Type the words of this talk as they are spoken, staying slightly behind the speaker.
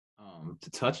to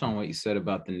touch on what you said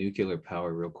about the nuclear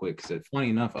power real quick, because funny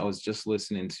enough, I was just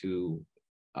listening to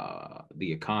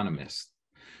The Economist,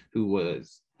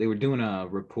 they were doing a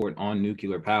report on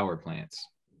nuclear power plants.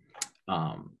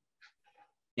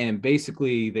 And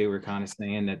basically they were kind of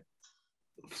saying that,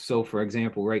 so for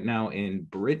example, right now in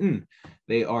Britain,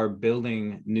 they are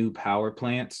building new power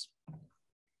plants,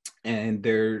 and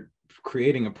they're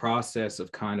creating a process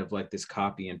of kind of like this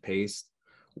copy and paste,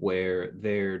 where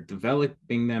they're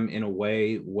developing them in a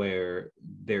way where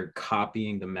they're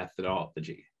copying the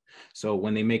methodology. So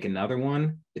when they make another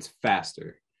one, it's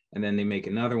faster. And then they make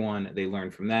another one, they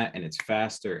learn from that, and it's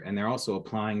faster. And they're also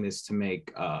applying this to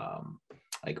make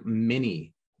like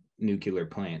mini nuclear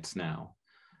plants now,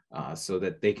 so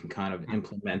that they can kind of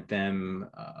implement them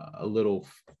a little,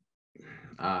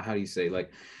 how do you say,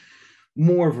 like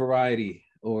more variety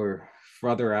or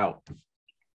further out.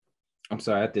 I'm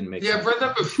sorry, that didn't make sense. Yeah, I've read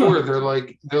that before. They're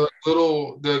like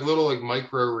little like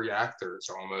micro reactors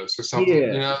almost, or something.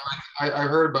 Yeah. You know, like I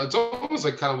heard about. It's almost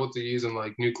like kind of what they use in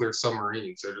like nuclear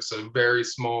submarines. They're just a very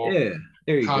small, Yeah,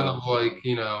 there you kind go. of like,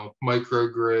 you know,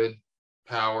 microgrid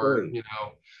power. Right. You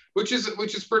know, which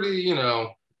is pretty. You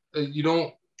know, you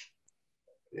don't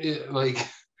like,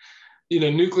 you know,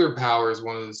 nuclear power is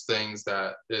one of those things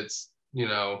that it's, you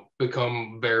know,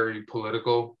 become very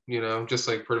political, you know, just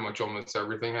like pretty much almost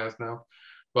everything has now.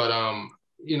 But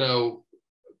you know,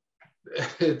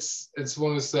 it's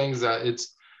one of those things that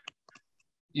it's,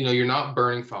 you know, you're not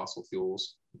burning fossil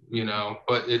fuels, you know,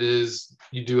 but it is,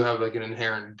 you do have like an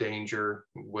inherent danger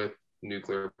with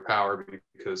nuclear power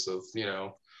because of, you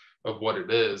know, of what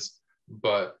it is.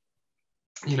 But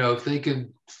you know, if they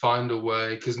could find a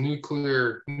way, because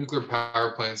nuclear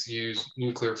power plants use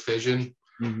nuclear fission,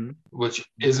 which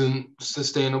isn't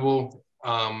sustainable.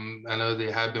 I know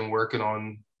they have been working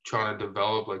on trying to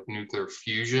develop like nuclear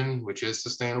fusion, which is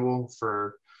sustainable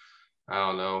for, I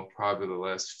don't know, probably the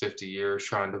last 50 years,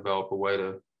 trying to develop a way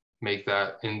to make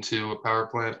that into a power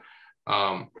plant.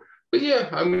 But yeah,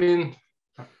 I mean,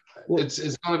 it's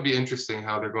going to be interesting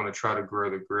how they're going to try to grow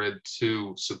the grid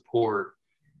to support,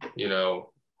 you know,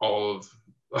 all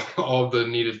of the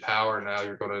needed power now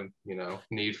you're going to, you know,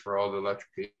 need for all the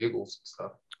electric vehicles and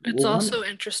stuff. It's also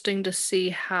interesting to see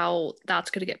how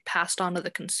that's going to get passed on to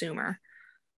the consumer.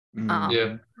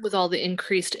 With all the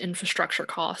increased infrastructure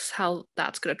costs, how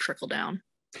that's going to trickle down.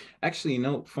 Actually, you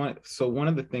know, fun. So one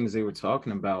of the things they were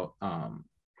talking about,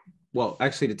 well,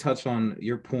 actually, to touch on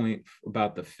your point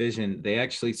about the fission, they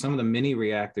actually, some of the mini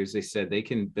reactors, they said they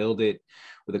can build it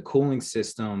with a cooling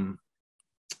system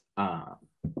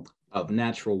of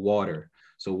natural water.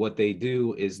 So what they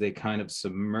do is they kind of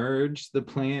submerge the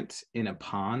plant in a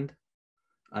pond,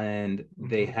 and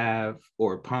they have,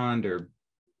 or a pond or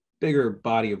bigger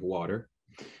body of water.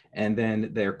 And then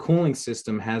their cooling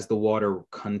system has the water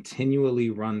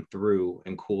continually run through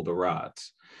and cool the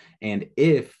rods. And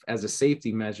if, as a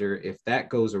safety measure, if that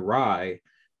goes awry,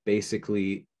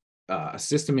 basically a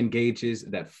system engages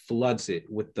that floods it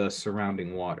with the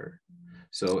surrounding water.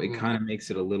 So it kind of makes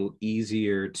it a little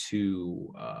easier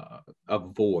to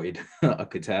avoid a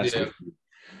catastrophe.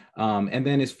 Yeah. And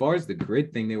then as far as the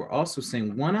grid thing, they were also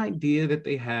saying one idea that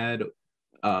they had,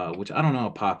 which I don't know how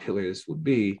popular this would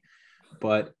be,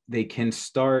 but they can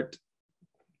start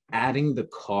adding the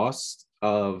cost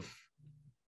of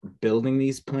building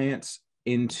these plants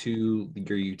into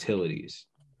your utilities.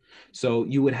 So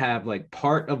you would have like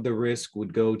part of the risk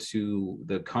would go to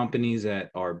the companies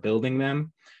that are building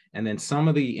them. And then some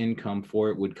of the income for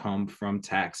it would come from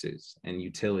taxes and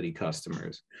utility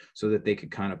customers, so that they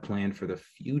could kind of plan for the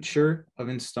future of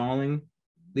installing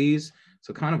these.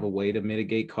 So kind of a way to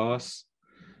mitigate costs.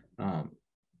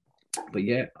 But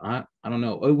yeah, I don't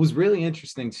know. It was really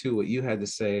interesting too, what you had to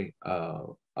say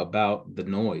about the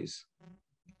noise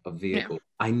of vehicles.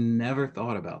 Yeah. I never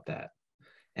thought about that.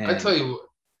 And I tell you,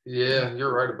 yeah,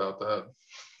 you're right about that.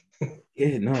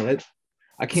 Yeah, no,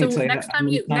 I can't tell you. Next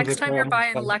time you're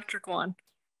buying an electric one,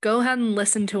 go ahead and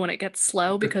listen to when it gets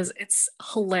slow, because it's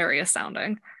hilarious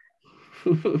sounding.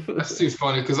 That's too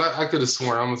funny, because I could have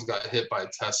sworn I almost got hit by a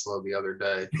Tesla the other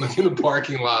day, like in the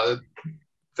parking lot. That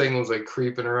thing was like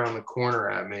creeping around the corner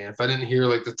at me. If I didn't hear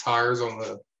like the tires on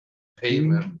the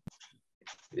pavement,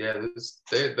 yeah,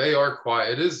 they are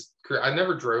quiet. It is. I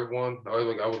never drove one. I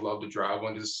would love to drive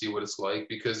one just to see what it's like,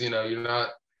 because you know you're not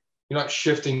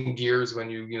shifting gears when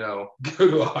you know go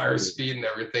to a higher speed and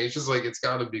everything. It's just like it's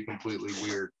got to be completely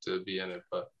weird to be in it.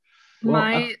 But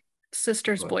my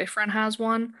sister's boyfriend has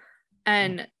one,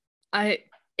 and it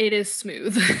is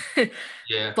smooth.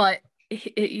 Yeah, but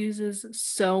it uses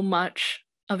so much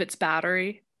of its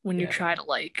battery when you try to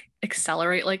like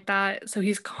accelerate like that. So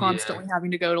he's constantly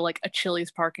having to go to like a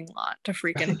Chili's parking lot to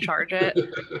freaking charge it.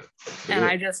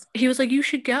 And he was like, you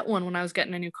should get one when I was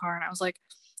getting a new car. And I was like,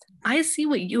 I see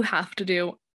what you have to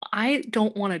do. I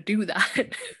don't want to do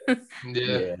that.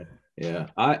 Yeah.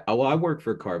 I work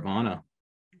for Carvana,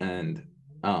 and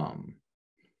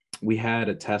we had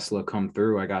a Tesla come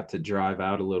through. I got to drive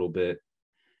out a little bit,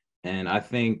 and I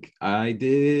think I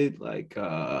did like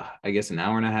I guess an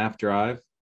hour and a half drive,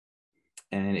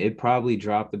 and it probably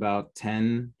dropped about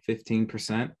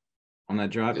 10-15% on that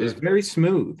drive. It was very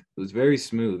smooth. It was very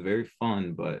smooth, very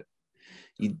fun, but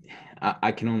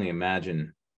I can only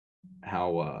imagine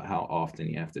how often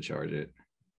you have to charge it.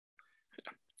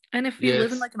 And if you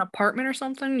live in like an apartment or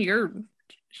something, you're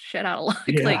shit out of luck.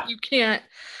 Like you can't,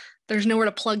 there's nowhere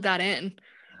to plug that in.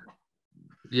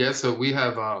 Yeah, so we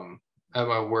have at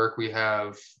my work, we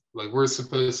have like, we're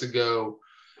supposed to go,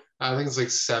 I think it's like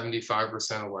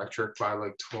 75% electric by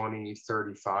like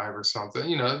 2035 or something.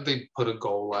 You know, they put a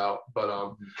goal out,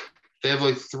 but they have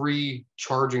like 3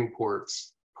 charging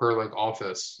ports per like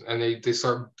office, and they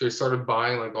started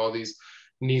buying like all these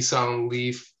Nissan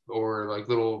Leaf or like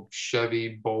little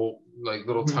Chevy Bolt, like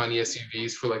little tiny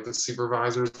SUVs for like the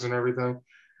supervisors and everything.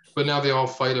 But now they all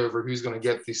fight over who's going to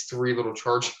get these 3 little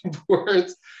charging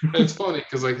ports. And it's funny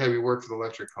because like, hey, we work for the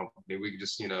electric company, we can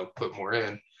just, you know, put more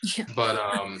in. But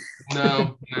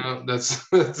no, that's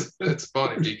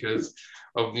funny because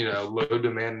of, you know, low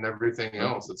demand and everything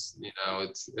else. It's, you know,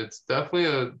 it's definitely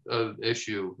a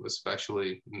issue,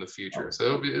 especially in the future.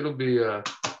 So it'll be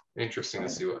interesting to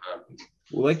see what happens.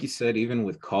 Well, like you said, even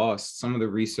with costs, some of the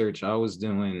research I was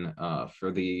doing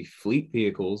for the fleet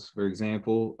vehicles, for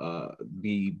example,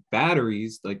 the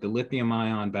batteries, like the lithium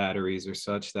ion batteries, are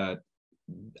such that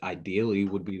ideally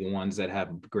would be the ones that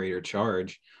have greater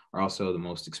charge, are also the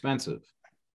most expensive.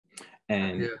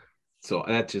 And so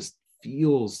that just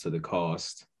fuels to the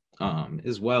cost,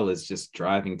 as well as just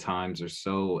driving times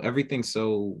everything's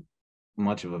so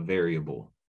much of a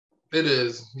variable. It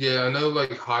is. Yeah, I know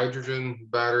like hydrogen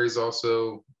batteries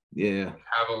also have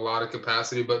a lot of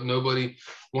capacity, but nobody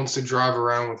wants to drive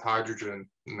around with hydrogen.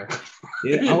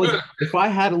 If I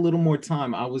had a little more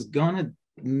time, I was gonna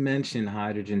mention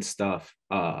hydrogen stuff,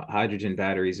 hydrogen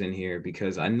batteries in here,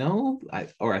 because I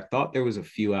thought there was a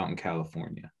few out in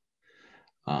California.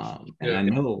 And I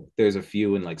know there's a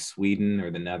few in like Sweden or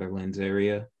the Netherlands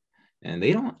area, and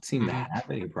they don't seem to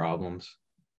have any problems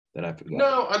that I forgot.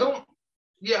 No, I don't.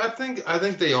 Yeah, I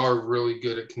think they are really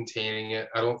good at containing it.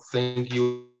 I don't think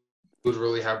you would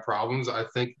really have problems. I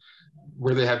think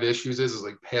where they have issues is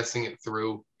like passing it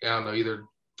through, I don't know, either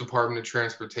Department of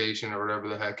Transportation or whatever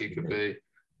the heck it could be.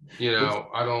 You know,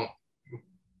 I don't,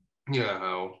 you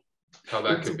know, how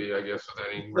that could be, I guess, with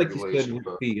any regulation.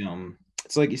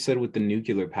 It's like you said with the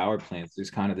nuclear power plants,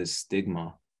 there's kind of this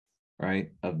stigma,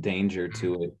 right, of danger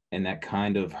to it. And that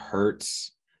kind of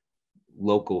hurts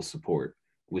local support,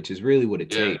 which is really what it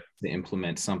takes to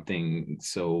implement something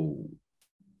so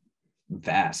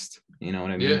vast. You know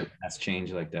what I mean? Yeah. That's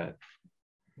change like that.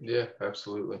 Yeah,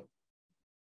 absolutely.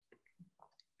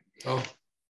 Oh,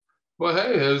 well,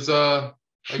 hey,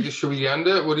 I guess, should we end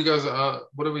it? What do you guys,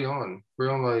 what are we on? We're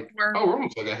on like, we're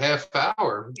almost like a half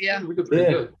hour. Yeah. We did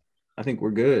pretty good. I think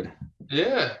we're good.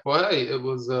 Yeah. Well, hey,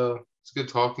 it's good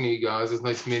talking to you guys. It's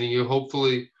nice meeting you.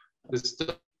 Hopefully this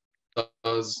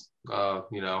does,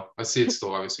 you know, I see it's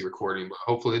still obviously recording, but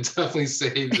hopefully it definitely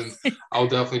saves, and I'll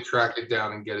definitely track it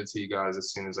down and get it to you guys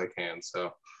as soon as I can.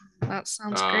 So that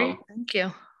sounds great. Thank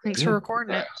you. Thanks for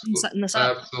recording it and setting this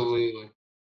up. Absolutely.